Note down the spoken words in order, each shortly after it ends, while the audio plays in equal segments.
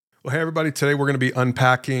Well, hey, everybody. Today we're going to be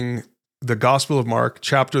unpacking the Gospel of Mark,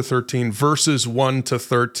 chapter 13, verses 1 to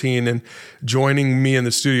 13. And joining me in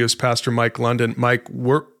the studio is Pastor Mike London. Mike, I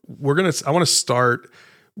want to start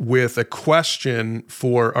with a question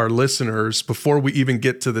for our listeners before we even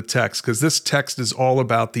get to the text, because this text is all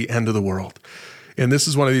about the end of the world. And this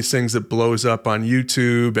is one of these things that blows up on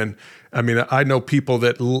YouTube. And I mean, I know people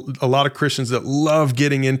a lot of Christians that love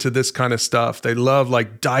getting into this kind of stuff. They love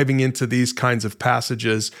like diving into these kinds of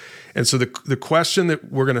passages. And so the question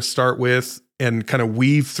that we're going to start with and kind of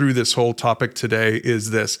weave through this whole topic today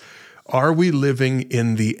is this: are we living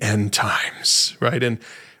in the end times, right? And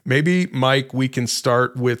maybe, Mike, we can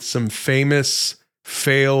start with some famous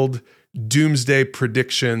failed doomsday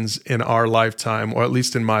predictions in our lifetime, or at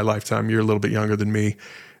least in my lifetime. You're a little bit younger than me.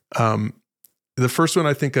 The first one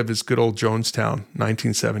I think of is good old Jonestown,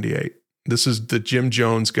 1978. This is the Jim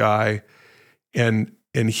Jones guy. And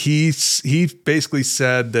he basically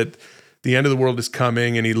said that the end of the world is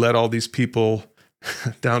coming, and he led all these people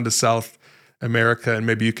down to South America. And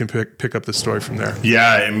maybe you can pick up the story from there.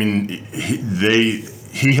 Yeah, I mean,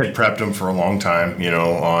 he had prepped them for a long time,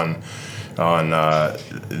 on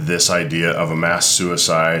this idea of a mass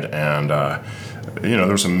suicide, and there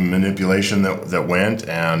was some manipulation that went,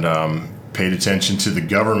 and paid attention to the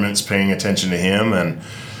governments paying attention to him,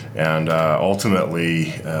 and ultimately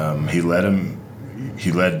he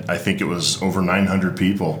led I think it was over 900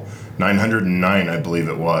 people, 909 I believe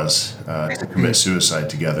it was, to commit suicide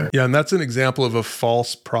together. Yeah, and that's an example of a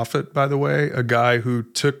false prophet, by the way, a guy who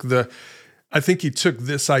I think he took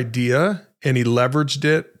this idea and he leveraged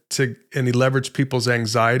it and he leveraged people's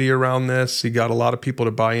anxiety around this. He got a lot of people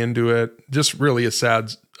to buy into it. Just really a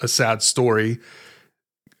sad story.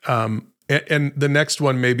 And the next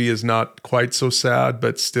one maybe is not quite so sad,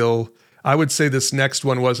 but still, I would say this next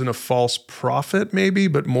one wasn't a false prophet maybe,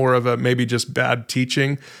 but more of a maybe just bad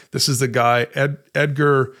teaching. This is the guy,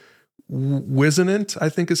 Edgar Whisenant, I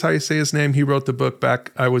think is how you say his name. He wrote the book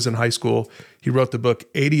back, I was in high school. He wrote the book,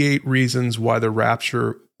 88 Reasons Why the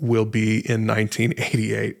Rapture Will Be in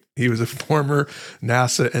 1988. He was a former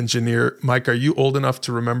NASA engineer. Mike, are you old enough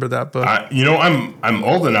to remember that book? I'm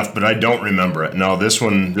old enough, but I don't remember it. No, this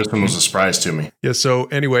one was a surprise to me. Yeah. So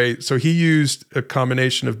anyway, he used a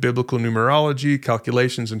combination of biblical numerology,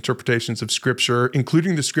 calculations, interpretations of scripture,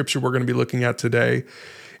 including the scripture we're going to be looking at today.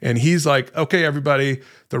 And he's like, okay, everybody,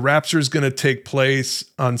 the rapture is going to take place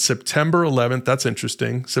on September 11th. That's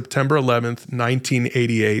interesting. September 11th,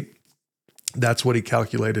 1988. That's what he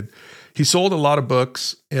calculated. He sold a lot of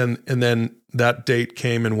books, and then that date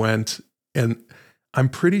came and went. And I'm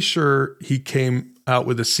pretty sure he came out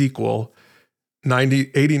with a sequel,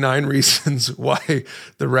 89 Reasons Why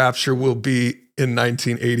the Rapture Will Be in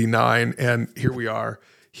 1989. And here we are.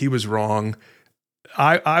 He was wrong.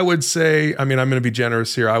 I would say, I mean, I'm going to be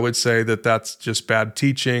generous here. I would say that that's just bad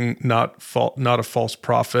teaching, not a false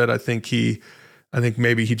prophet. I think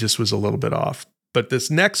maybe he just was a little bit off. But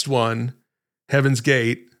this next one, Heaven's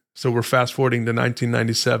Gate, so we're fast forwarding to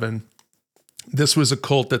 1997. This was a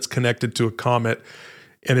cult that's connected to a comet.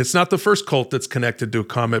 And it's not the first cult that's connected to a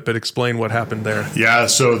comet, but explain what happened there. Yeah,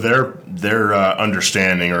 so their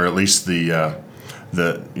understanding, or at least the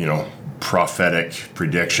prophetic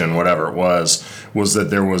prediction, whatever it was that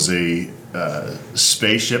there was a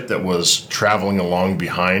spaceship that was traveling along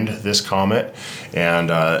behind this comet, and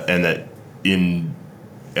that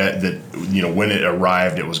when it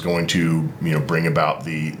arrived, it was going to bring about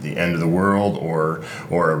the end of the world, or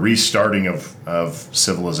a restarting of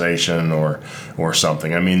civilization, or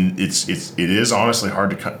something. I mean, it is honestly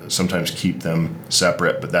hard to sometimes keep them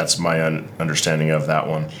separate, but that's my understanding of that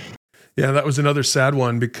one. Yeah, that was another sad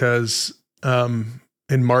one because in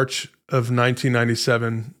March of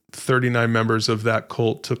 1997, 39 members of that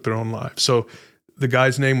cult took their own lives. So the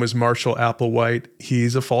guy's name was Marshall Applewhite.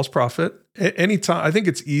 He's a false prophet. Anytime, I think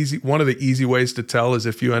it's easy. One of the easy ways to tell is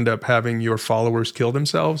if you end up having your followers kill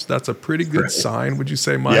themselves. That's a pretty good sign. Would you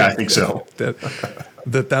say, Mike? Yeah, I think so.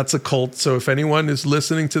 That's a cult. So if anyone is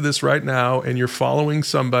listening to this right now and you're following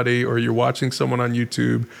somebody, or you're watching someone on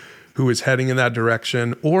YouTube who is heading in that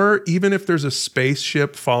direction, or even if there's a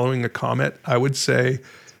spaceship following a comet, I would say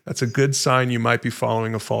that's a good sign you might be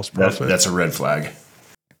following a false prophet. That's a red flag.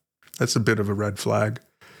 That's a bit of a red flag.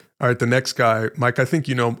 All right, the next guy, Mike, I think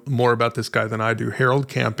you know more about this guy than I do. Harold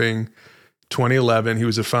Camping, 2011. He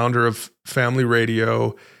was a founder of Family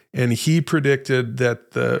Radio, and he predicted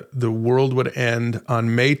that the world would end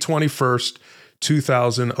on May 21st,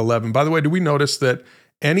 2011. By the way, do we notice that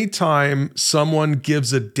anytime someone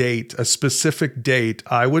gives a date, a specific date,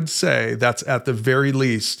 I would say that's at the very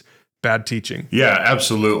least bad teaching. Yeah,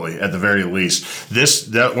 absolutely. At the very least,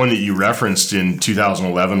 that one that you referenced in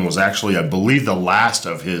 2011 was actually, I believe, the last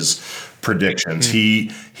of his predictions. He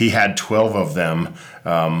had 12 of them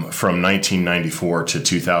from 1994 to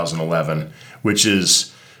 2011, which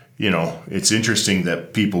is, it's interesting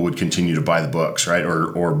that people would continue to buy the books, right,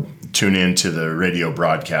 or tune into the radio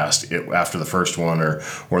broadcast after the first one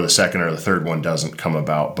or the second or the third one doesn't come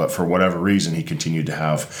about. But for whatever reason, he continued to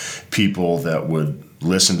have people that would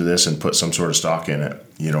listen to this and put some sort of stock in it,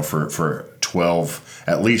 for 12,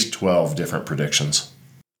 at least 12 different predictions.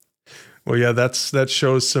 Well, yeah, that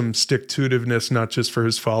shows some stick-to-itiveness, not just for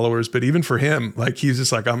his followers, but even for him. Like, he's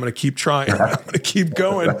just like, I'm going to keep trying. I'm going to keep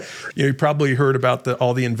going. You probably heard about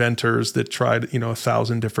all the inventors that tried,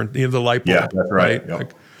 1,000 different, the light bulb. Yeah, that's right. Yep.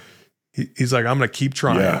 Like, he's like, I'm going to keep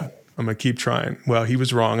trying. Yeah. I'm going to keep trying. Well, he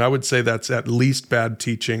was wrong. I would say that's at least bad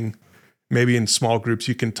teaching. Maybe in small groups,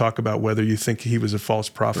 you can talk about whether you think he was a false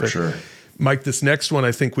prophet. For sure. Mike, this next one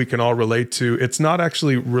I think we can all relate to. It's not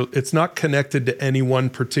actually, it's not connected to any one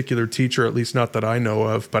particular teacher, at least not that I know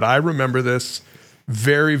of, but I remember this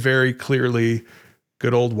very, very clearly.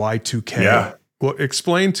 Good old Y2K. Yeah. Well,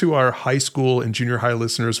 explain to our high school and junior high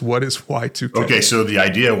listeners, what is Y2K? Okay, so the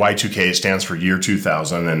idea of Y2K stands for year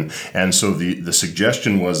 2000, and so the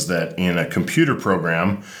suggestion was that in a computer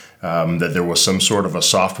program, that there was some sort of a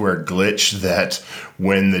software glitch that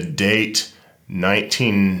when the date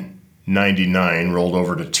 1999 rolled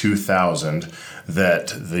over to 2000, that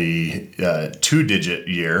the two-digit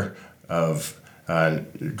year of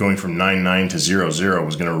going from 99 to 00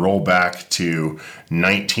 was going to roll back to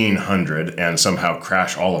 1900 and somehow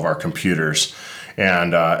crash all of our computers.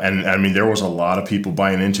 And I mean, there was a lot of people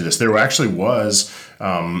buying into this. There actually was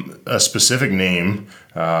a specific name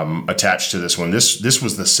attached to this one. This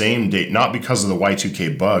was the same date, not because of the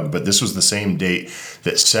Y2K bug, but this was the same date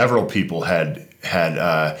that several people had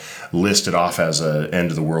listed off as an end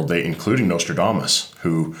of the world date, including Nostradamus,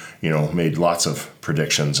 who made lots of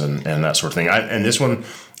predictions and that sort of thing. And this one,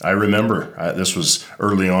 I remember, this was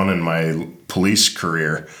early on in my police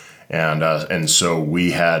career. And so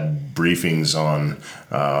we had briefings on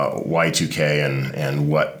Y2K and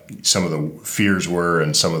what some of the fears were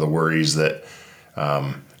and some of the worries that,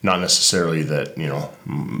 not necessarily that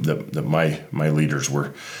that my leaders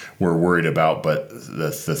were worried about, but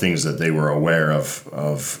the things that they were aware of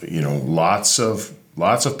lots of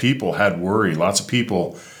people had worry, lots of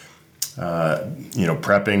people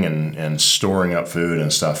prepping and storing up food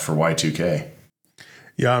and stuff for Y2K.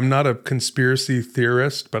 Yeah, I'm not a conspiracy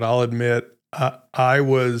theorist, but I'll admit I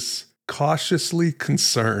was cautiously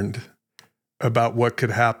concerned about what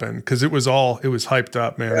could happen because it was hyped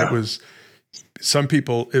up, man. Yeah. It was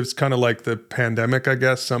kind of like the pandemic, I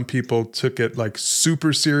guess. Some people took it like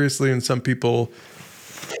super seriously and some people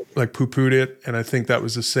like poo-pooed it. And I think that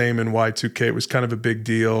was the same in Y2K. It was kind of a big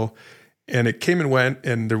deal and it came and went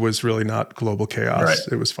and there was really not global chaos. Right.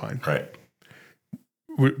 It was fine. Right.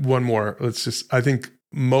 One more. I think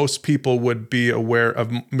most people would be aware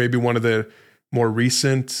of maybe one of the more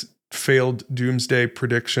recent failed doomsday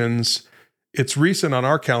predictions. It's recent on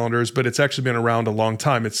our calendars, but it's actually been around a long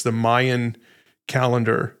time. It's the Mayan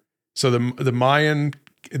calendar. So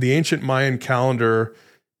the ancient Mayan calendar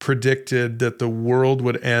predicted that the world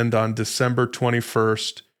would end on December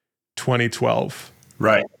 21st, 2012.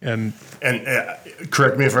 Right. And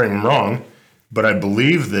correct me if I'm wrong, but I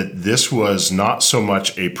believe that this was not so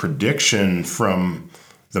much a prediction from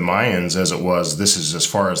the Mayans as it was, this is as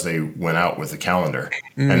far as they went out with the calendar.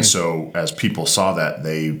 And so as people saw that,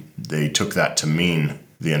 they took that to mean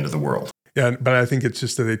the end of the world. Yeah, but I think it's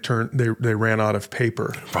just that they ran out of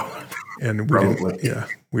paper. And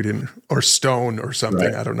we didn't, or stone or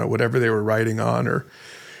something. Right. I don't know, whatever they were writing on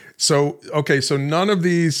so none of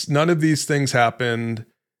these things happened.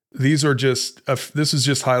 These are this is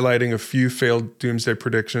just highlighting a few failed doomsday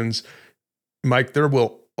predictions. Mike, there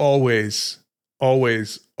will always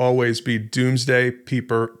be doomsday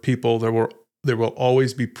people. There will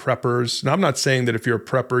always be preppers. Now, I'm not saying that if you're a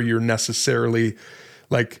prepper, you're necessarily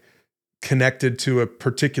like connected to a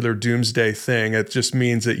particular doomsday thing. It just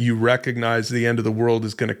means that you recognize the end of the world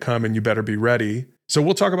is going to come and you better be ready. So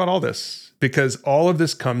we'll talk about all this because all of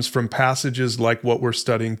this comes from passages like what we're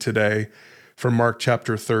studying today from Mark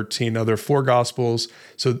chapter 13. Now, there are 4 gospels.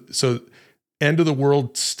 So end of the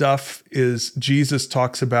world stuff is Jesus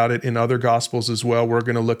talks about it in other gospels as well. We're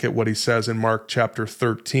going to look at what he says in Mark chapter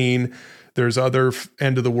 13. There's other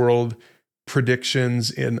end of the world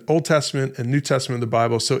predictions in Old Testament and New Testament of the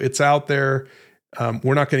Bible. So it's out there.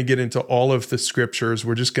 We're not going to get into all of the scriptures.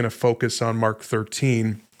 We're just going to focus on Mark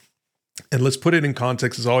 13. And let's put it in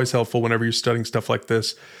context. It's always helpful whenever you're studying stuff like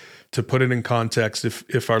this to put it in context,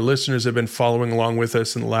 if our listeners have been following along with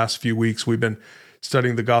us in the last few weeks, we've been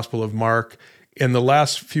studying the Gospel of Mark. In the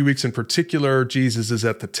last few weeks in particular, Jesus is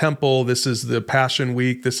at the temple. This is the Passion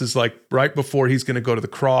Week. This is like right before he's going to go to the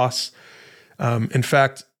cross. In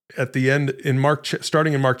fact, at the end, in Mark,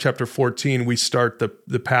 starting in Mark chapter 14, we start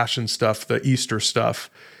the Passion stuff, the Easter stuff.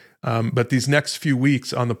 But these next few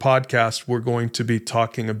weeks on the podcast, we're going to be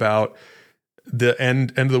talking about the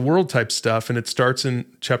end of the world type stuff. And it starts in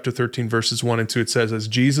chapter 13, verses 1 and 2. It says, as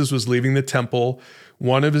Jesus was leaving the temple,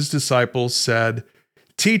 one of his disciples said,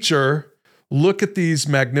 "Teacher, look at these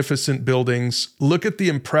magnificent buildings. Look at the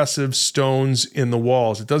impressive stones in the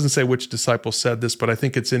walls." It doesn't say which disciple said this, but I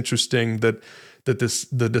think it's interesting that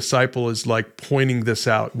the disciple is like pointing this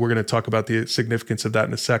out. We're going to talk about the significance of that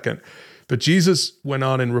in a second. But Jesus went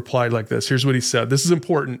on and replied like this. Here's what he said. This is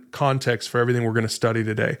important context for everything we're going to study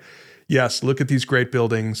today. Yes, look at these great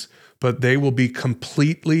buildings, but they will be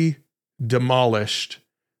completely demolished.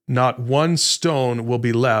 Not one stone will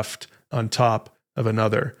be left on top of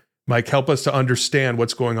another. Mike, help us to understand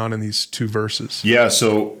what's going on in these two verses. Yeah,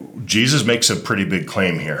 so Jesus makes a pretty big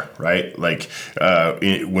claim here, right? Like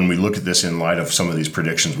when we look at this in light of some of these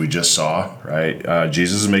predictions we just saw, right?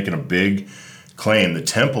 Jesus is making a big claim. The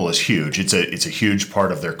temple is huge. It's a huge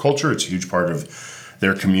part of their culture. It's a huge part of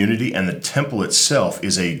their community, and the temple itself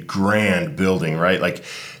is a grand building, right? Like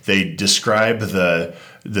they describe the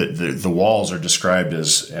walls are described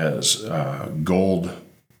as gold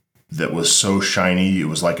that was so shiny it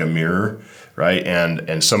was like a mirror, right?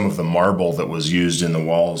 And some of the marble that was used in the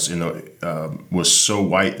walls was so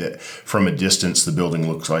white that from a distance the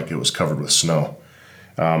building looks like it was covered with snow.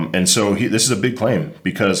 And so this is a big claim,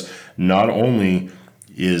 because not only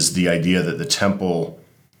is the idea that the temple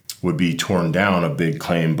would be torn down a big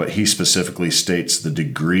claim, but he specifically states the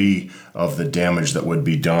degree of the damage that would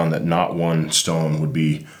be done, that not one stone would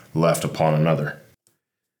be left upon another.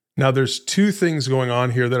 Now, there's two things going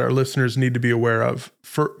on here that our listeners need to be aware of.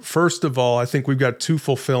 First of all, I think we've got two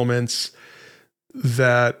fulfillments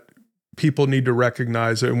that people need to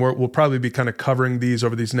recognize, and we'll probably be kind of covering these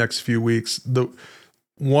over these next few weeks. The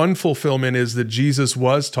one fulfillment is that Jesus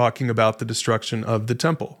was talking about the destruction of the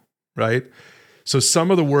temple, right? So some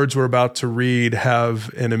of the words we're about to read have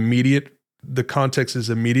the context is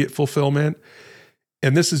immediate fulfillment.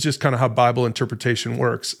 And this is just kind of how Bible interpretation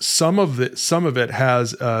works. Some of it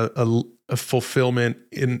has a fulfillment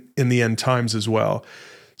in the end times as well.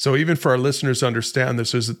 So even for our listeners to understand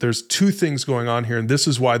this, there's two things going on here. And this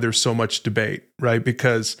is why there's so much debate, right?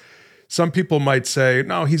 Because some people might say,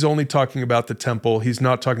 no, he's only talking about the temple. He's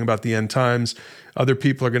not talking about the end times. Other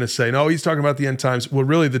people are going to say, no, he's talking about the end times. Well,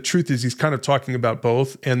 really, the truth is he's kind of talking about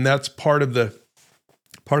both. And that's part of the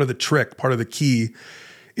trick, part of the key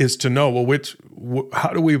is to know, well, how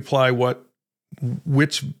do we apply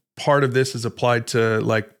which part of this is applied to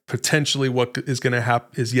like potentially what is going to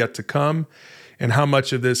happen is yet to come, and how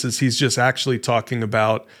much of this is he's just actually talking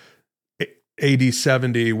about AD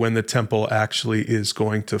 70 when the temple actually is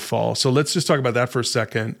going to fall. So let's just talk about that for a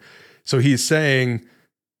second. So he's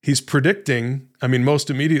predicting, most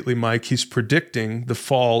immediately, Mike, he's predicting the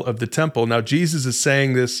fall of the temple. Now, Jesus is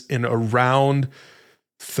saying this in around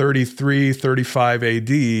 33, 35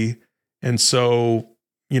 AD. And so,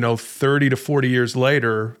 30 to 40 years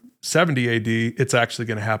later, 70 AD, it's actually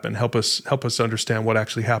going to happen. Help us understand what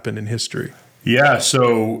actually happened in history. Yeah,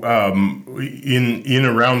 so in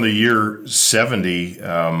around the year 70,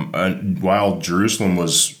 while Jerusalem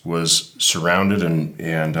was surrounded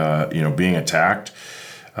and being attacked,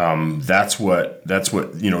 that's what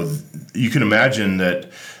you can imagine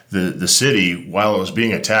that the city, while it was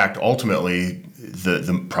being attacked, ultimately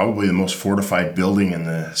the probably the most fortified building in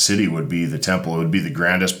the city would be the temple. It would be the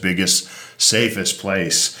grandest, biggest, safest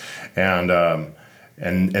place, and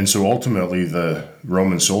so ultimately the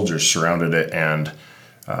Roman soldiers surrounded it, and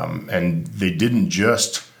they didn't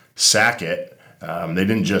just sack it, they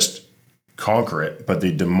didn't just conquer it, but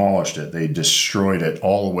they demolished it. They destroyed it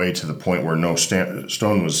all the way to the point where no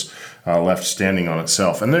stone was left standing on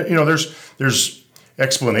itself. And there's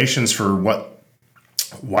explanations for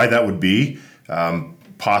why that would be.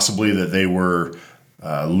 Possibly that they were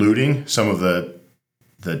looting some of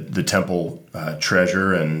the temple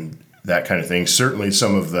treasure and that kind of thing. Certainly,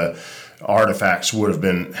 some of the artifacts would have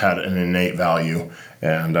had an innate value,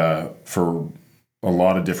 and for a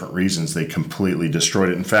lot of different reasons, they completely destroyed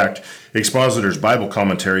it. In fact, Expositor's Bible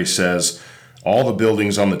Commentary says all the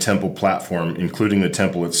buildings on the temple platform, including the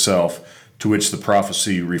temple itself, to which the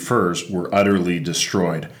prophecy refers, were utterly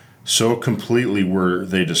destroyed. So completely were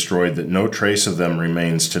they destroyed that no trace of them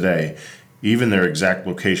remains today. Even their exact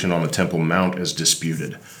location on the Temple Mount is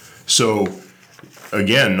disputed. So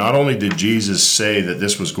again, not only did Jesus say that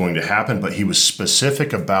this was going to happen, but he was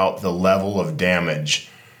specific about the level of damage.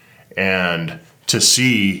 And to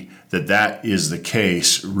see that that is the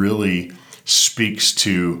case really speaks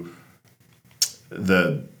to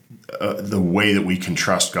the way that we can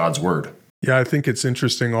trust God's word. Yeah, I think it's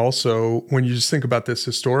interesting also when you just think about this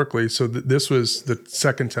historically. So this was the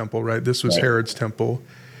second temple, right? This was Herod's temple.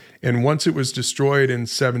 And once it was destroyed in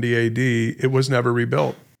 70 AD, it was never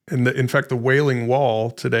rebuilt. And in fact, the Wailing Wall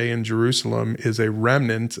today in Jerusalem is a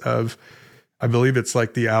remnant of, I believe it's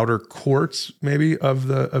like the outer courts maybe of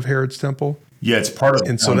Herod's temple. Yeah, it's part of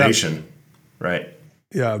the foundation, right?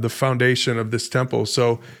 Yeah, the foundation of this temple.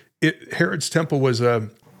 So Herod's temple was a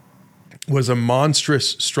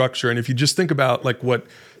monstrous structure. And if you just think about like what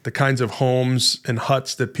the kinds of homes and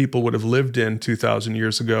huts that people would have lived in 2,000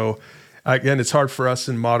 years ago, again, it's hard for us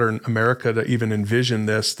in modern America to even envision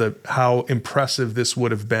this, how impressive this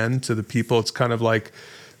would have been to the people. It's kind of like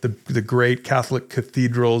the great Catholic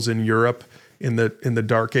cathedrals in Europe in the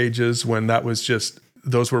Dark Ages, when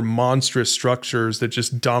those were monstrous structures that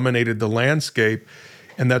just dominated the landscape.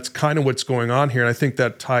 And that's kind of what's going on here. And I think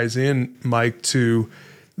that ties in, Mike, to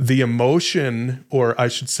the emotion, or I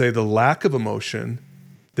should say the lack of emotion,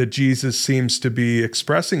 that Jesus seems to be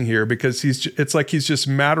expressing here, because it's like he's just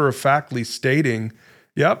matter-of-factly stating,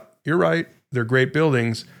 yep, you're right, they're great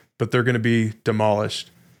buildings, but they're going to be demolished.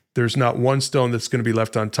 There's not one stone that's going to be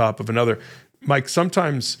left on top of another. Mike,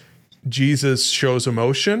 sometimes Jesus shows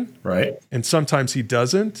emotion, right? And sometimes he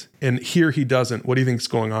doesn't, and here he doesn't. What do you think is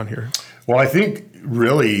going on here? Well, I think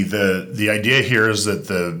really the idea here is that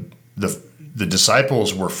the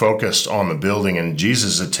disciples were focused on the building, and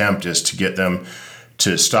Jesus' attempt is to get them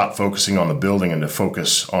to stop focusing on the building and to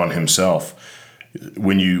focus on himself.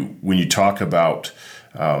 When you talk about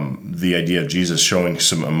the idea of Jesus showing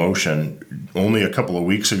some emotion, only a couple of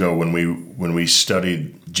weeks ago when we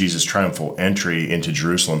studied Jesus' triumphal entry into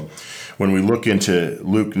Jerusalem, when we look into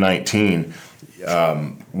Luke 19,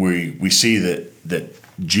 we see that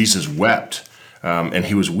Jesus wept. And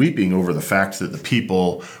he was weeping over the fact that the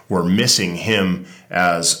people were missing him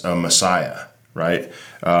as a Messiah, right?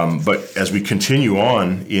 But as we continue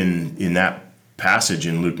on in that passage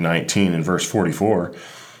in Luke 19 and verse 44,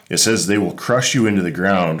 it says, "They will crush you into the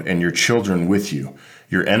ground and your children with you.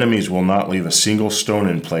 Your enemies will not leave a single stone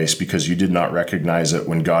in place because you did not recognize it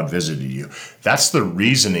when God visited you." That's the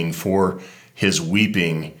reasoning for his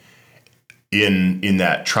weeping in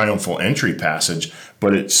that triumphal entry passage,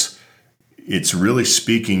 but it's really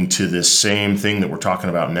speaking to this same thing that we're talking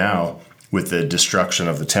about now with the destruction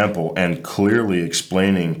of the temple, and clearly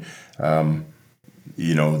explaining,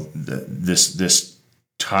 this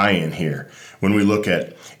tie-in here. When we look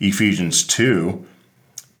at Ephesians 2,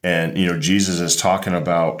 and Jesus is talking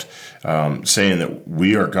about saying that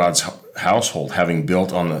we are God's household, having been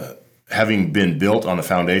built on the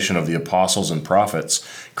foundation of the apostles and prophets,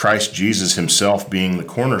 Christ Jesus himself being the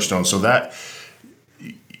cornerstone, so that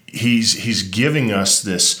he's giving us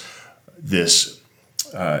this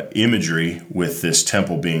imagery with this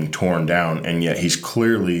temple being torn down, and yet he's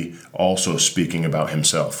clearly also speaking about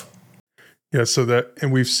himself. Yeah,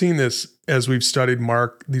 and we've seen this as we've studied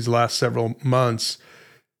Mark these last several months,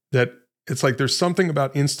 that it's like there's something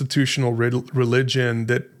about institutional religion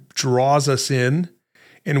that draws us in,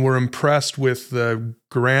 and we're impressed with the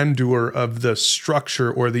grandeur of the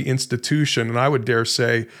structure or the institution. And I would dare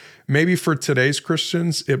say, maybe for today's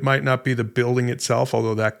Christians, it might not be the building itself,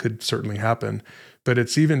 although that could certainly happen. But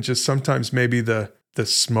it's even just sometimes maybe the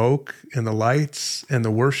smoke and the lights and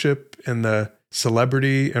the worship and the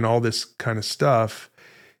celebrity and all this kind of stuff.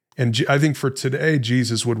 And I think for today,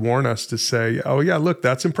 Jesus would warn us to say, oh yeah, look,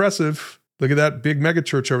 that's impressive. Look at that big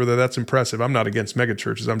megachurch over there. That's impressive. I'm not against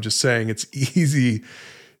megachurches. I'm just saying it's easy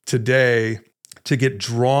today to get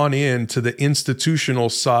drawn into the institutional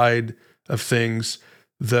side of things,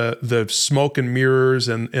 the smoke and mirrors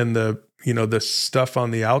and the the stuff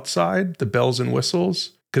on the outside, the bells and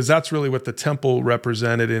whistles, because that's really what the temple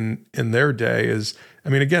represented in their day. Is, I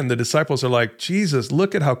mean, again, the disciples are like, Jesus,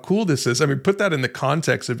 look at how cool this is. I mean, put that in the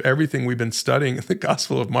context of everything we've been studying in the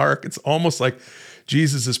Gospel of Mark. It's almost like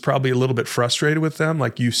Jesus is probably a little bit frustrated with them.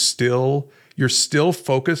 Like you're still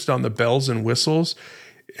focused on the bells and whistles.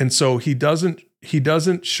 And so he doesn't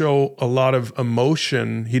show a lot of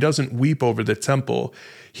emotion. He doesn't weep over the temple.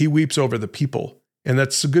 He weeps over the people. And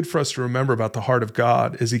that's good for us to remember about the heart of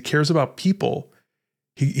God, is he cares about people.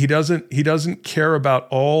 He doesn't care about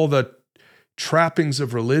all the trappings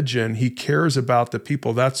of religion. He cares about the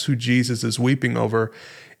people. That's who Jesus is weeping over.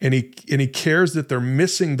 And he cares that they're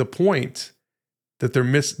missing the point, that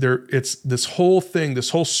it's this whole thing,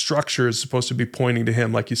 this whole structure is supposed to be pointing to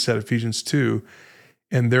him, like you said, Ephesians 2.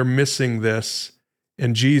 and they're missing this,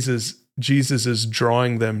 and Jesus is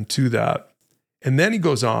drawing them to that. And then he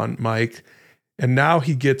goes on, Mike, and now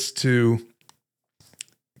he gets to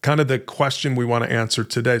kind of the question we want to answer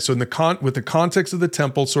today. So with the context of the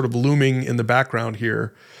temple sort of looming in the background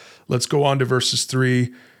here, let's go on to verses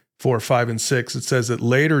 3, 4, 5, and 6. It says that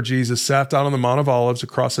later Jesus sat down on the Mount of Olives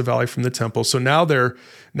across the valley from the temple. So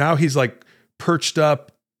now he's like perched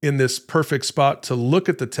up in this perfect spot to look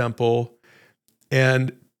at the temple.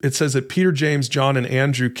 And it says that Peter, James, John, and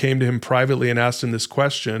Andrew came to him privately and asked him this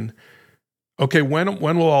question. Okay, when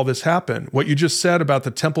will all this happen? What you just said about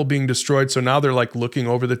the temple being destroyed, so now they're like looking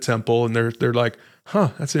over the temple and they're like,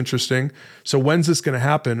 that's interesting. So when's this going to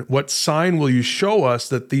happen? What sign will you show us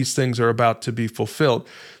that these things are about to be fulfilled?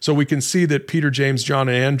 So we can see that Peter, James, John,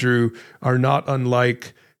 and Andrew are not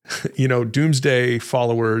unlike, doomsday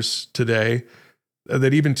followers today,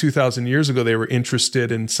 that even 2,000 years ago, they were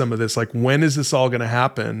interested in some of this, like, when is this all going to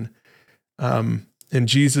happen? And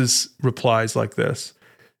Jesus replies like this: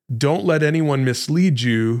 "Don't let anyone mislead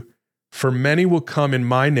you, for many will come in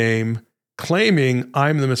my name, claiming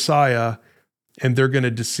I'm the Messiah, and they're going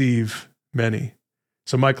to deceive many."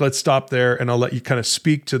 So, Mike, let's stop there, and I'll let you kind of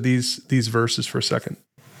speak to these verses for a second.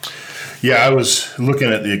 Yeah, I was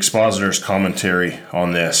looking at the expositor's commentary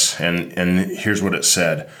on this, and here's what it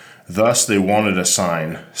said. "Thus they wanted a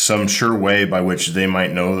sign, some sure way by which they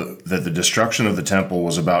might know that the destruction of the temple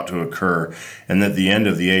was about to occur, and that the end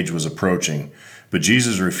of the age was approaching. But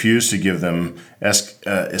Jesus refused to give them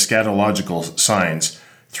eschatological signs.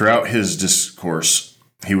 Throughout his discourse,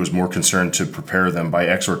 he was more concerned to prepare them by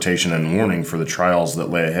exhortation and warning for the trials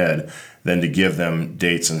that lay ahead than to give them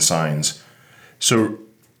dates and signs." So,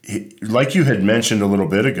 like you had mentioned a little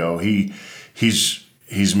bit ago,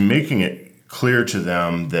 he's making it clear to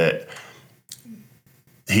them that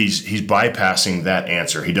he's bypassing that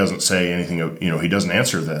answer. He doesn't say anything. He doesn't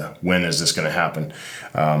answer the when is this going to happen,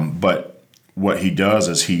 but what he does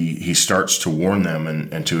is he starts to warn them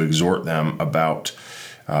and to exhort them about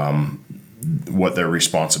what their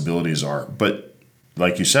responsibilities are. But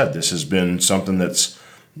like you said, this has been something that's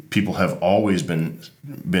people have always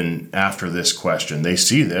been after this question. They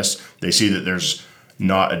see this. They see that there's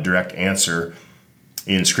not a direct answer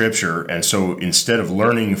in Scripture, and so instead of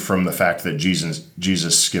learning from the fact that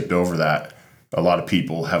Jesus skipped over that, a lot of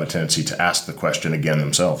people have a tendency to ask the question again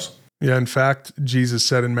themselves. Yeah, in fact, Jesus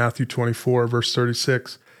said in Matthew 24, verse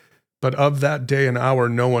 36, "But of that day and hour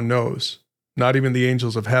no one knows, not even the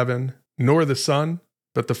angels of heaven, nor the Son,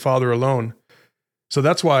 but the Father alone." So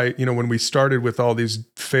that's why, when we started with all these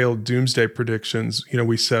failed doomsday predictions,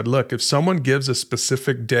 we said, look, if someone gives a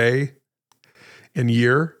specific day and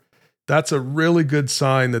year, that's a really good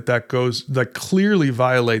sign that clearly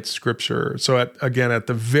violates Scripture. So at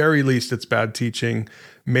the very least, it's bad teaching.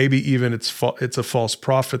 Maybe even it's a false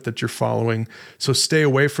prophet that you're following. So stay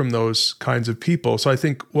away from those kinds of people. So I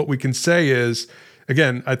think what we can say is,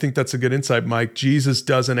 again, I think that's a good insight, Mike. Jesus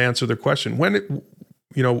doesn't answer the question. When's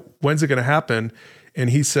it going to happen? And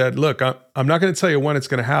he said, look, I'm not going to tell you when it's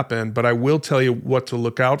going to happen, but I will tell you what to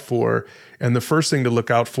look out for. And the first thing to look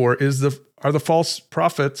out for are the false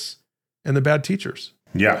prophets and the bad teachers.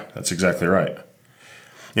 Yeah, that's exactly right.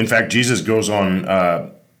 In fact, Jesus goes on,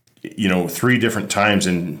 3 different times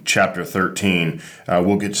in chapter 13.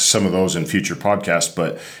 We'll get to some of those in future podcasts,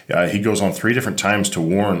 but he goes on 3 different times to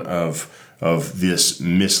warn of this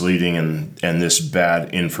misleading and this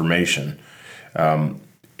bad information.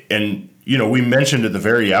 And we mentioned at the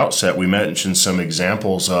very outset, we mentioned some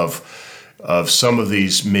examples of some of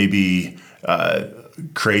these maybe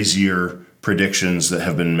crazier predictions that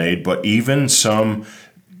have been made, but even some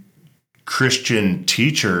Christian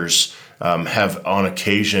teachers have on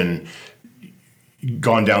occasion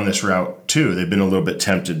gone down this route too. They've been a little bit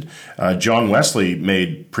tempted. John Wesley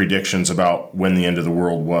made predictions about when the end of the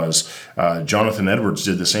world was. Jonathan Edwards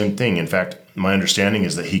did the same thing. In fact, my understanding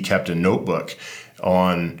is that he kept a notebook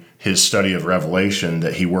on his study of Revelation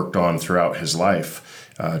that he worked on throughout his life,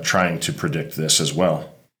 trying to predict this as well.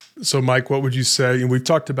 So, Mike, what would you say? We've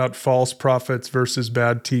talked about false prophets versus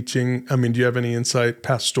bad teaching. I mean, do you have any insight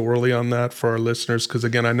pastorally on that for our listeners? Because,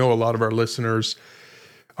 again, I know a lot of our listeners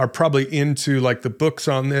are probably into like the books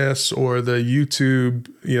on this or the YouTube,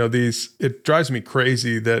 it drives me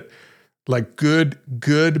crazy that like good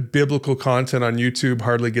biblical content on YouTube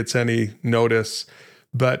hardly gets any notice,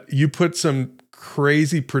 but you put some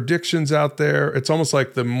crazy predictions out there. It's almost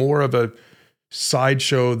like the more of a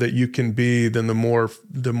sideshow that you can be, then the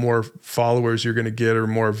more followers you're going to get or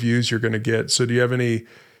more views you're going to get. So do you have any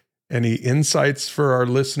insights for our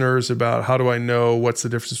listeners about how do I know what's the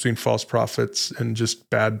difference between false prophets and just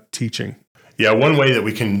bad teaching? Yeah, one way that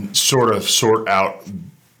we can sort of sort out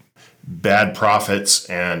false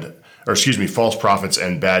prophets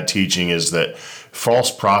and bad teaching is that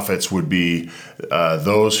false prophets would be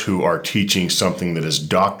those who are teaching something that is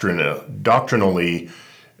doctrinally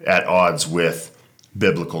at odds with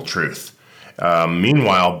biblical truth.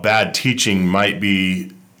 Meanwhile, bad teaching might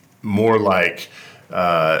be more like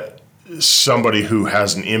somebody who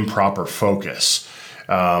has an improper focus,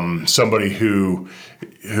 somebody who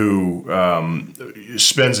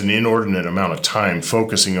spends an inordinate amount of time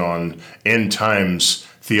focusing on end times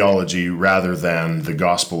theology rather than the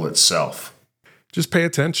gospel itself. Just pay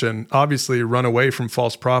attention. Obviously, run away from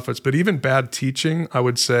false prophets, but even bad teaching, I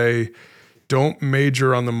would say, don't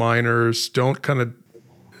major on the minors.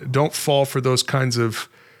 Don't fall for those kinds of,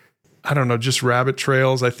 just rabbit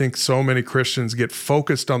trails. I think so many Christians get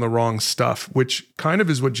focused on the wrong stuff, which kind of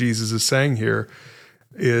is what Jesus is saying here,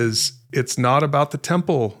 is it's not about the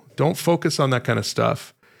temple. Don't focus on that kind of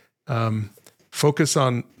stuff. Focus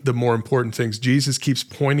on the more important things. Jesus keeps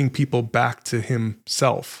pointing people back to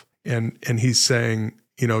himself. And he's saying,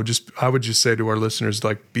 I would just say to our listeners,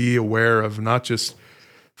 like, be aware of not just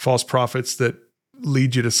false prophets that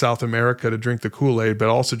lead you to South America to drink the Kool-Aid, but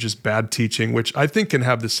also just bad teaching, which I think can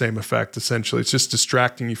have the same effect, essentially. It's just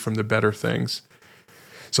distracting you from the better things.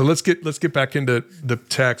 So let's get back into the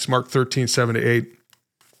text, Mark 13, 7-8.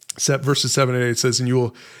 Verses 7 and 8 says,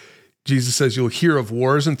 Jesus says, you'll hear of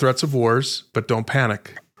wars and threats of wars, but don't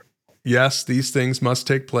panic. Yes, these things must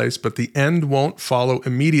take place, but the end won't follow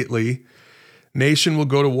immediately. Nation will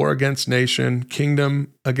go to war against nation,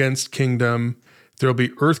 kingdom against kingdom. There'll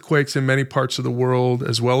be earthquakes in many parts of the world,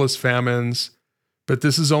 as well as famines. But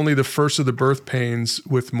this is only the first of the birth pains,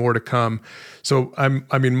 with more to come. So,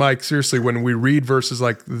 Mike, seriously, when we read verses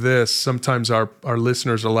like this, sometimes our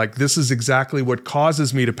listeners are like, this is exactly what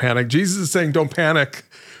causes me to panic. Jesus is saying, don't panic,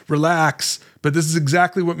 relax. But this is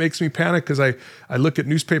exactly what makes me panic, because I look at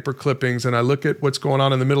newspaper clippings and I look at what's going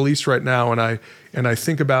on in the Middle East right now, and I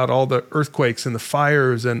think about all the earthquakes and the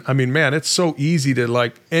fires. And it's so easy to,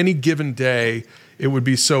 like, any given day, it would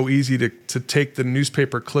be so easy to take the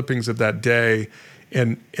newspaper clippings of that day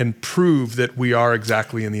and prove that we are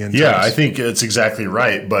exactly in the end times. Yeah, I think it's exactly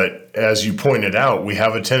right. But as you pointed out, we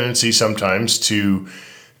have a tendency sometimes to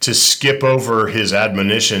skip over his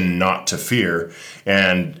admonition not to fear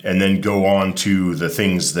and then go on to the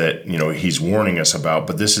things that he's warning us about.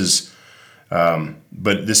 But this is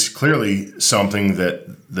clearly something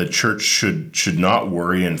that the church should not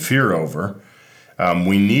worry and fear over.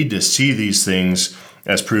 We need to see these things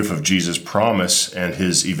as proof of Jesus' promise and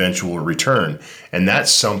his eventual return. And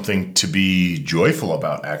that's something to be joyful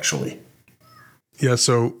about, actually. Yeah,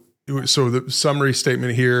 so the summary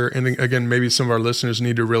statement here, and again, maybe some of our listeners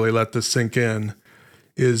need to really let this sink in,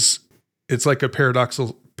 is it's like a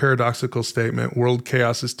paradoxical statement. World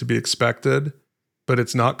chaos is to be expected, but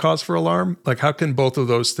it's not cause for alarm. Like, how can both of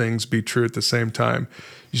those things be true at the same time?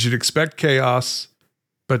 You should expect chaos,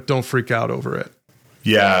 but don't freak out over it.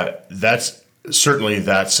 Yeah, that's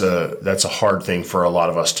a hard thing for a lot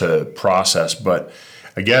of us to process. But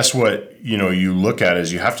I guess what you look at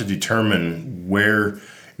is you have to determine where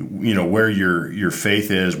your faith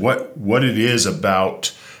is, what it is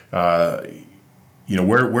about. Where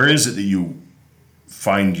is it that you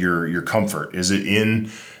find your comfort? Is it in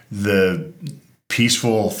the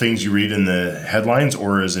peaceful things you read in the headlines,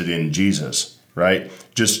 or is it in Jesus? Right?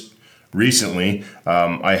 Just recently,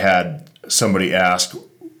 I had somebody ask.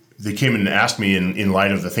 They came in and asked me, in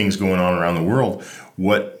light of the things going on around the world,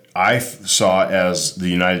 what I saw as the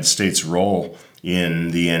United States' role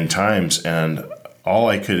in the end times. And all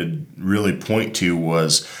I could really point to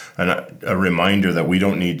was a reminder that we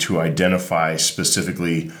don't need to identify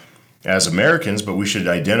specifically as Americans, but we should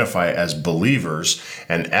identify as believers.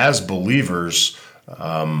 And as believers,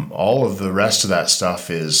 all of the rest of that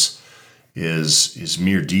stuff is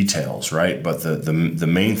mere details, right? But the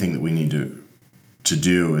main thing that we need to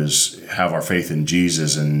do is have our faith in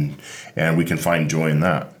Jesus, and we can find joy in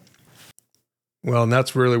that. Well, and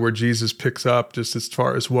that's really where Jesus picks up, just as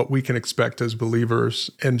far as what we can expect as believers.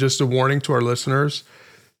 And just a warning to our listeners,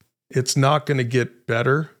 it's not going to get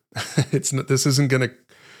better. This isn't going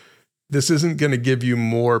to give you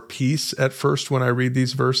more peace at first when I read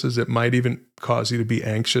these verses. It might even cause you to be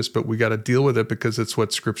anxious, but we got to deal with it because it's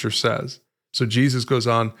what Scripture says. So Jesus goes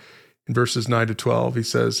on in verses 9-12. He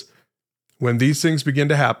says, when these things begin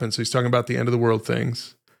to happen, so he's talking about the end of the world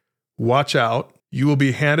things, watch out. You will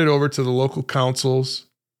be handed over to the local councils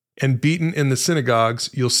and beaten in the synagogues.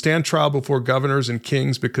 You'll stand trial before governors and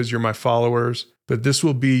kings because you're my followers, but this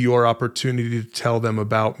will be your opportunity to tell them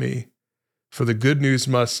about me. For the good news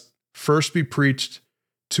must first be preached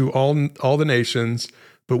to all the nations,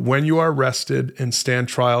 but when you are arrested and stand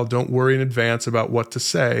trial, don't worry in advance about what to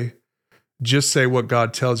say. Just say what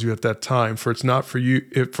God tells you at that time, for it's not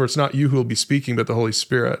you who will be speaking, but the Holy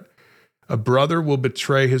Spirit. A brother will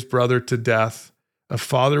betray his brother to death. A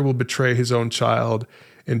father will betray his own child,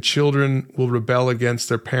 and children will rebel against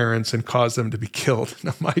their parents and cause them to be killed. And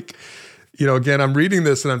I'm like, again, I'm reading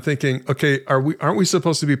this and I'm thinking, okay, aren't we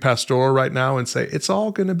supposed to be pastoral right now and say, it's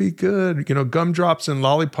all going to be good, gumdrops and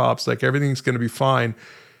lollipops, like everything's going to be fine.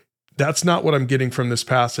 That's not what I'm getting from this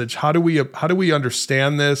passage. How do we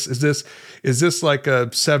understand this? Is this like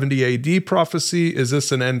a 70 AD prophecy? Is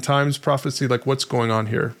this an end times prophecy? Like, what's going on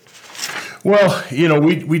here? Well,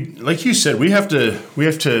 we like you said, we have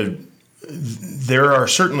to. There are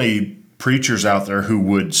certainly preachers out there who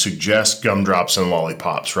would suggest gumdrops and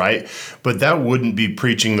lollipops, right? But that wouldn't be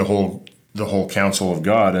preaching the whole counsel of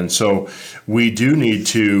God. And so we do need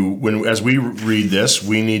to, as we read this,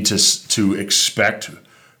 we need to expect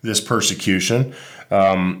this persecution.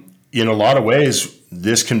 In a lot of ways,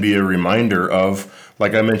 this can be a reminder of,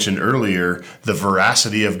 like I mentioned earlier, the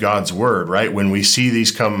veracity of God's word, right? When we see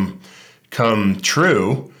these come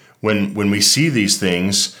true, when we see these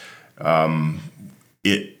things,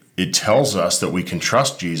 it tells us that we can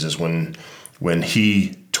trust Jesus when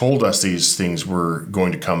he told us these things were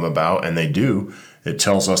going to come about, and they do. It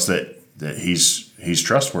tells us that he's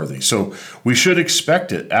trustworthy. So we should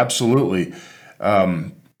expect it, absolutely.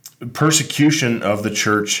 Persecution of the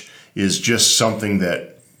church is just something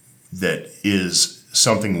that is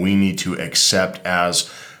something we need to accept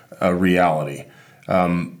as a reality.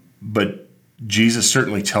 But Jesus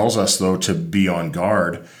certainly tells us, though, to be on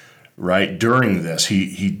guard, right? During this,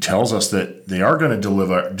 he tells us that they are going to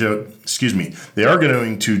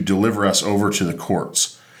deliver us over to the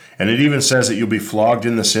courts. And it even says that you'll be flogged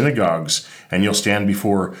in the synagogues and you'll stand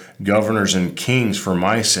before governors and kings for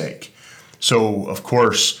my sake. So, of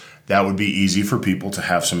course, that would be easy for people to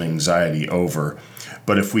have some anxiety over.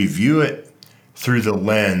 But if we view it through the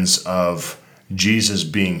lens of Jesus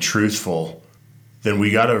being truthful, then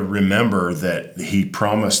we got to remember that he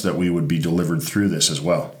promised that we would be delivered through this as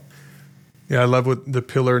well. Yeah, I love what the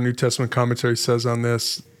Pillar New Testament commentary says on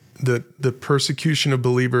this, that the persecution of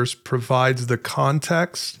believers provides the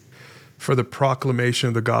context for the proclamation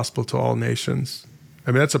of the gospel to all nations.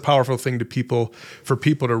 I mean, that's a powerful thing for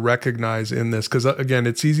people to recognize in this, because again,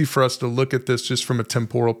 it's easy for us to look at this just from a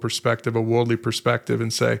temporal perspective, a worldly perspective,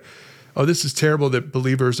 and say, oh, this is terrible that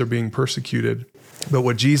believers are being persecuted. But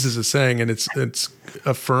what Jesus is saying, and it's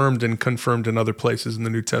affirmed and confirmed in other places in the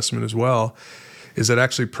New Testament as well, is that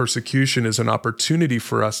actually persecution is an opportunity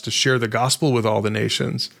for us to share the gospel with all the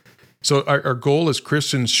nations. So our goal as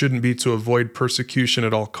Christians shouldn't be to avoid persecution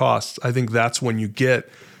at all costs. I think that's when you get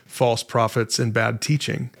false prophets and bad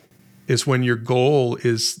teaching, is when your goal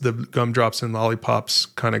is the gumdrops and lollipops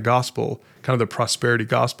kind of gospel, kind of the prosperity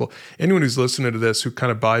gospel. Anyone who's listening to this who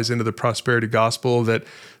kind of buys into the prosperity gospel,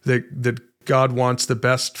 that God wants the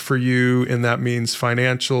best for you, and that means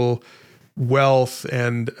financial wealth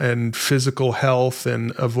and physical health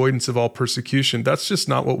and avoidance of all persecution, that's just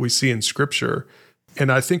not what we see in Scripture.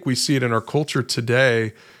 And I think we see it in our culture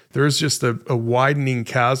today. There's just a widening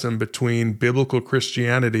chasm between biblical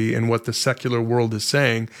Christianity and what the secular world is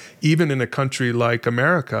saying, even in a country like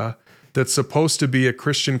America that's supposed to be a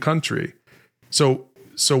Christian country. So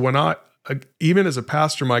when even as a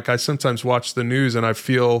pastor, Mike, I sometimes watch the news and I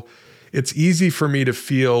feel it's easy for me to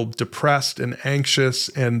feel depressed and anxious,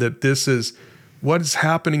 and that this is what is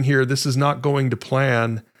happening here. This is not going to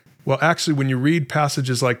plan. Well, actually, when you read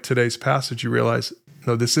passages like today's passage, you realize,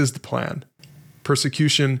 no, this is the plan.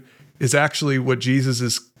 Persecution is actually what Jesus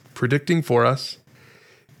is predicting for us.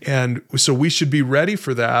 And so we should be ready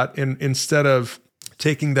for that. And instead of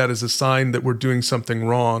taking that as a sign that we're doing something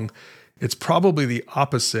wrong, it's probably the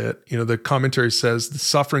opposite. The commentary says the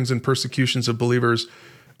sufferings and persecutions of believers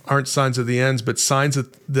aren't signs of the ends, but signs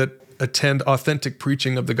that attend authentic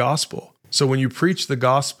preaching of the gospel. So when you preach the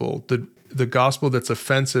gospel, the gospel that's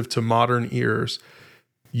offensive to modern ears,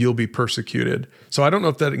 you'll be persecuted. So I don't know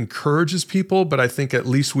if that encourages people, but I think at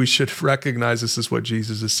least we should recognize this is what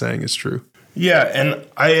Jesus is saying is true. Yeah, and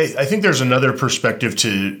I think there's another perspective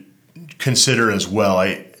to consider as well.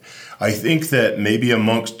 I think that maybe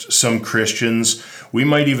amongst some Christians, we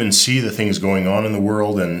might even see the things going on in the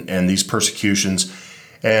world and these persecutions,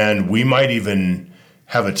 and we might even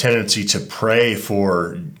have a tendency to pray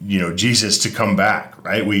for, Jesus to come back,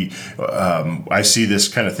 right? I see this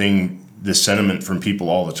kind of thing, this sentiment from people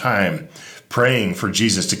all the time, praying for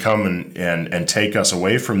Jesus to come and take us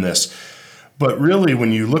away from this. But really,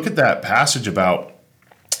 when you look at that passage about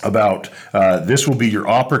this will be your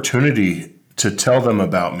opportunity to tell them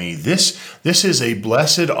about me. This is a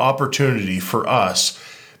blessed opportunity for us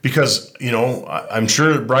because, I'm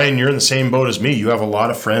sure, Brian, you're in the same boat as me. You have a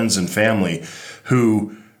lot of friends and family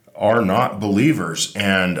who are not believers.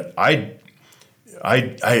 And I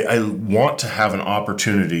want to have an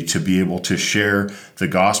opportunity to be able to share the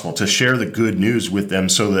gospel, to share the good news with them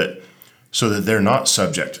so that they're not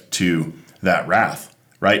subject to that wrath,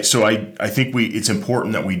 right? So I think it's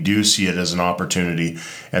important that we do see it as an opportunity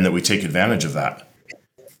and that we take advantage of that.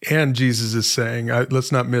 And Jesus is saying,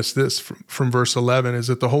 let's not miss this from verse 11, is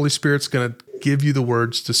that the Holy Spirit's going to give you the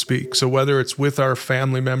words to speak. So whether it's with our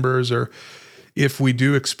family members or if we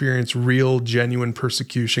do experience real, genuine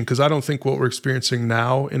persecution, because I don't think what we're experiencing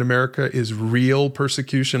now in America is real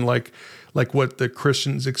persecution like what the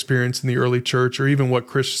Christians experienced in the early church or even what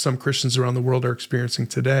some Christians around the world are experiencing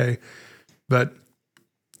today. But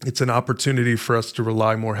it's an opportunity for us to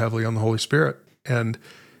rely more heavily on the Holy Spirit and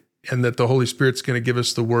that the Holy Spirit's going to give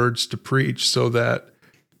us the words to preach so that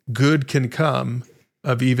good can come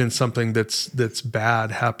of even something that's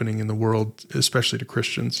bad happening in the world, especially to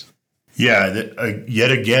Christians. Yeah,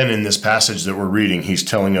 yet again in this passage that we're reading, he's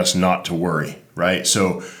telling us not to worry, right?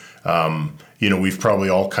 So, we've probably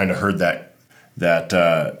all kind of heard that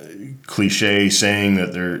cliche saying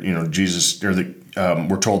that Jesus, or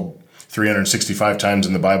we're told 365 times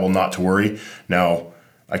in the Bible not to worry. Now,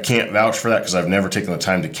 I can't vouch for that because I've never taken the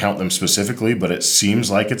time to count them specifically, but it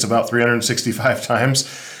seems like it's about 365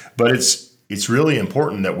 times. But it's really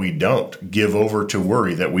important that we don't give over to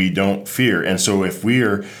worry, that we don't fear. And so if we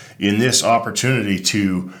are in this opportunity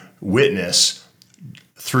to witness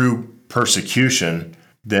through persecution,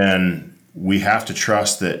 then we have to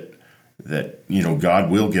trust that God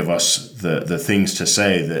will give us the things to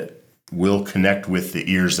say that will connect with the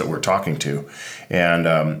ears that we're talking to.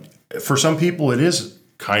 And for some people, it is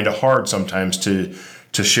kind of hard sometimes to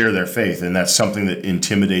share their faith, and that's something that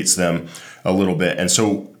intimidates them a little bit. And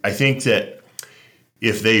so I think that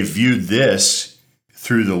if they viewed this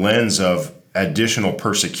through the lens of additional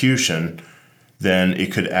persecution, then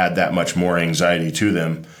it could add that much more anxiety to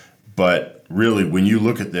them. But really, when you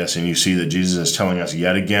look at this and you see that Jesus is telling us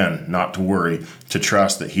yet again not to worry, to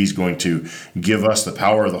trust that he's going to give us the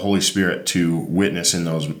power of the Holy Spirit to witness in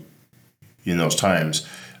those times,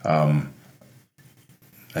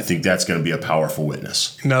 I think that's going to be a powerful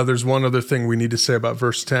witness. Now, there's one other thing we need to say about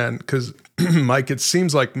verse 10, because, Mike, it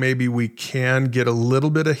seems like maybe we can get a little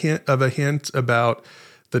bit of a hint about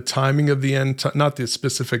the timing of the end, not the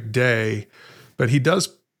specific day, but he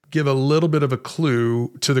does give a little bit of a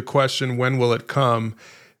clue to the question, when will it come?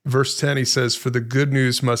 Verse 10, he says, for the good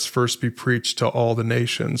news must first be preached to all the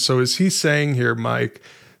nations. So is he saying here, Mike,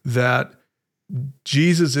 that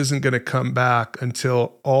Jesus isn't going to come back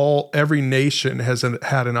until every nation has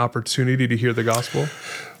had an opportunity to hear the gospel?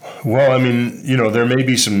 Well, I mean, there may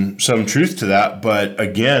be some truth to that, but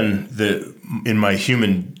again, in my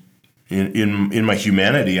humanity,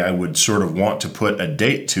 I would sort of want to put a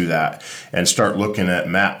date to that and start looking at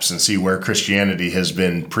maps and see where Christianity has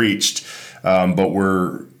been preached. But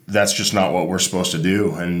that's just not what we're supposed to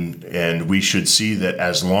do, and we should see that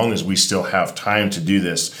as long as we still have time to do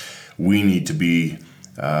this, we need to be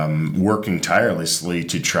working tirelessly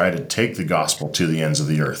to try to take the gospel to the ends of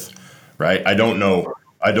the earth, right? I don't know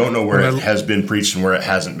where it has been preached and where it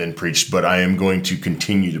hasn't been preached, but I am going to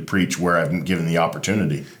continue to preach where I've been given the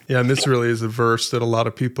opportunity. Yeah, and this really is a verse that a lot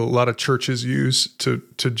of churches use to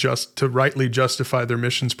rightly justify their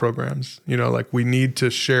missions programs. Like we need to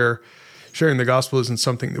sharing the gospel isn't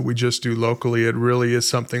something that we just do locally. It really is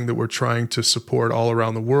something that we're trying to support all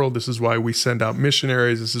around the world. This is why we send out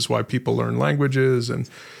missionaries. This is why people learn languages and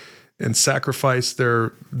sacrifice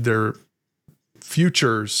their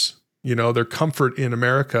futures, their comfort in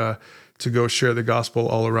America to go share the gospel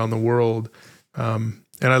all around the world. And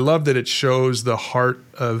I love that it shows the heart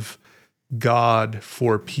of God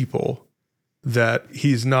for people, that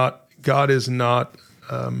he's not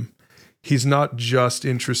just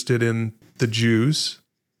interested in the Jews.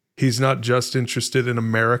 He's not just interested in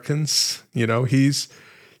Americans.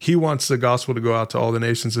 He wants the gospel to go out to all the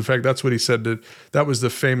nations. In fact, that's what he said. That was the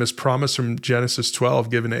famous promise from Genesis 12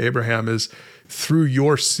 given to Abraham, is through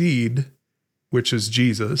your seed, which is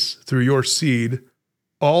Jesus, through your seed,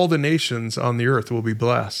 all the nations on the earth will be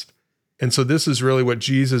blessed. And so this is really what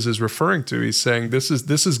Jesus is referring to. He's saying this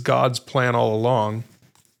is God's plan all along.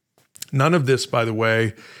 None of this, by the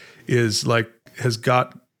way, has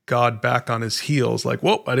got God back on his heels. Like,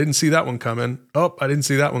 whoa, I didn't see that one coming. Oh, I didn't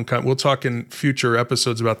see that one coming. We'll talk in future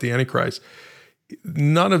episodes about the Antichrist.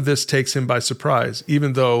 None of this takes him by surprise,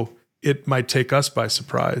 even though it might take us by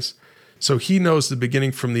surprise. So he knows the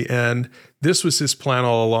beginning from the end. This was his plan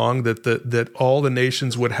all along, that all the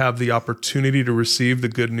nations would have the opportunity to receive the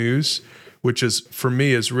good news, which is, for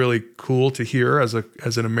me, is really cool to hear as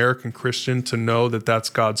an American Christian, to know that that's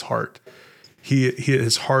God's heart.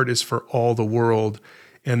 His heart is for all the world.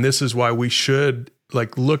 And this is why we should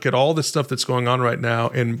look at all the stuff that's going on right now.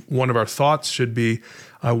 And one of our thoughts should be,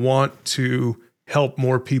 I want to help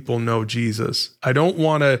more people know Jesus. I don't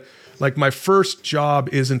want to, my first job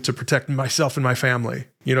isn't to protect myself and my family.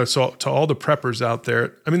 So to all the preppers out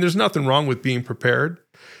there, I mean, there's nothing wrong with being prepared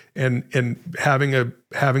and having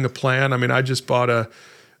a plan. I mean, I just bought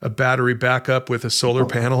a battery backup with a solar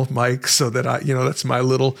panel, Mike, so that that's my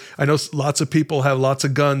little, I know lots of people have lots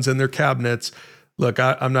of guns in their cabinets. Look,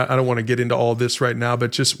 I don't want to get into all this right now,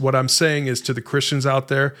 but just what I'm saying is, to the Christians out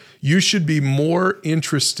there, you should be more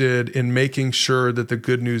interested in making sure that the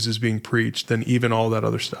good news is being preached than even all that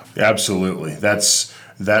other stuff. Absolutely. That's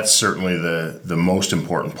certainly the most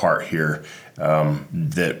important part here,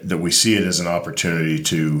 that we see it as an opportunity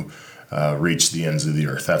to reach the ends of the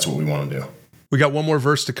earth. That's what we want to do. We got one more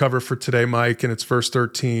verse to cover for today, Mike, and it's verse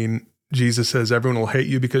 13. Jesus says, everyone will hate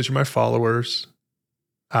you because you're my followers.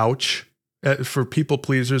 Ouch. For people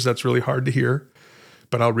pleasers, that's really hard to hear,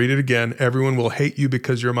 but I'll read it again. Everyone will hate you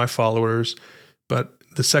because you're my followers. But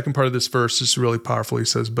the second part of this verse is really powerful. He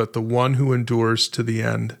says, but the one who endures to the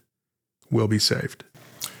end will be saved.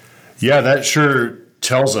 Yeah, that sure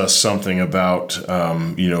tells us something about,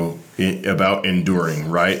 about enduring,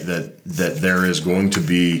 right? That there is going to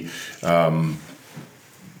be,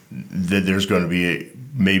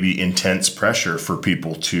 maybe intense pressure for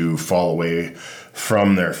people to fall away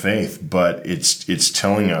from their faith, but it's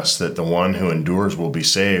telling us that the one who endures will be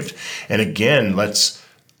saved. And again, let's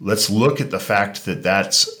look at the fact that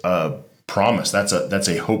that's a promise. That's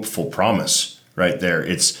a hopeful promise right there.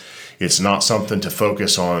 It's not something to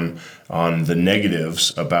focus on the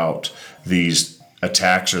negatives about these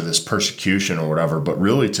attacks or this persecution or whatever, but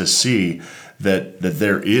really to see that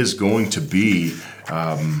there is going to be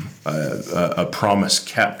a promise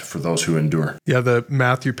kept for those who endure. Yeah, the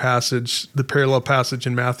Matthew passage, the parallel passage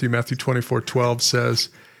in Matthew 24:12 says,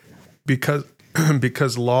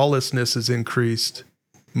 because lawlessness is increased,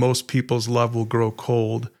 most people's love will grow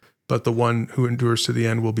cold, but the one who endures to the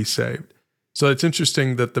end will be saved. So it's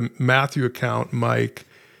interesting that the Matthew account, Mike,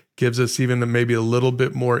 gives us even maybe a little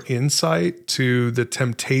bit more insight to the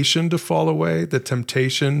temptation to fall away, the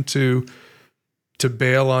temptation to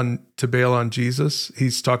bail on Jesus.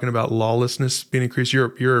 He's talking about lawlessness being increased.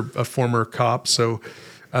 You're a former cop, so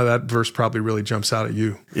that verse probably really jumps out at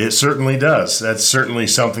you. It certainly does. That's certainly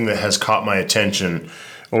something that has caught my attention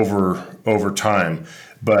over time.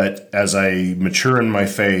 But as I mature in my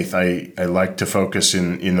faith, I like to focus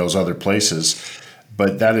in those other places.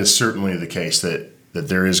 But that is certainly the case, that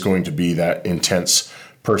there is going to be that intense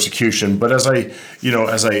persecution. But as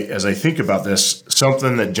I think about this,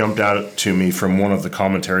 something that jumped out to me from one of the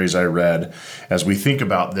commentaries I read, as we think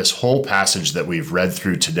about this whole passage that we've read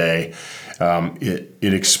through today,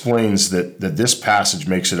 it explains that this passage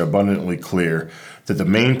makes it abundantly clear that the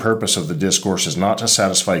main purpose of the discourse is not to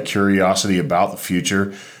satisfy curiosity about the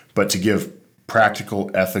future, but to give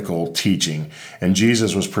practical, ethical teaching. And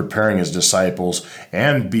Jesus was preparing his disciples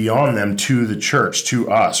and beyond them to the church, to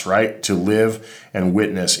us, right? To live and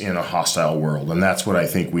witness in a hostile world. And that's what I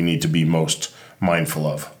think we need to be most mindful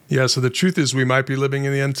of. Yeah, so the truth is we might be living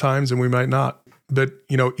in the end times and we might not. But,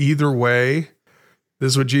 either way,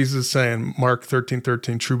 this is what Jesus is saying. Mark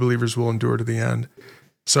 13:13, true believers will endure to the end.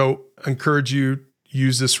 So I encourage you,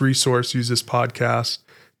 use this resource, use this podcast.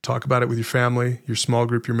 Talk about it with your family, your small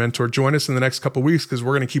group, your mentor. Join us in the next couple of weeks because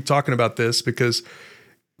we're going to keep talking about this, because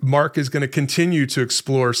Mark is going to continue to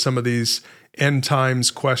explore some of these end times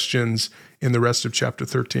questions in the rest of chapter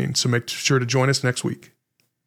 13. So make sure to join us next week.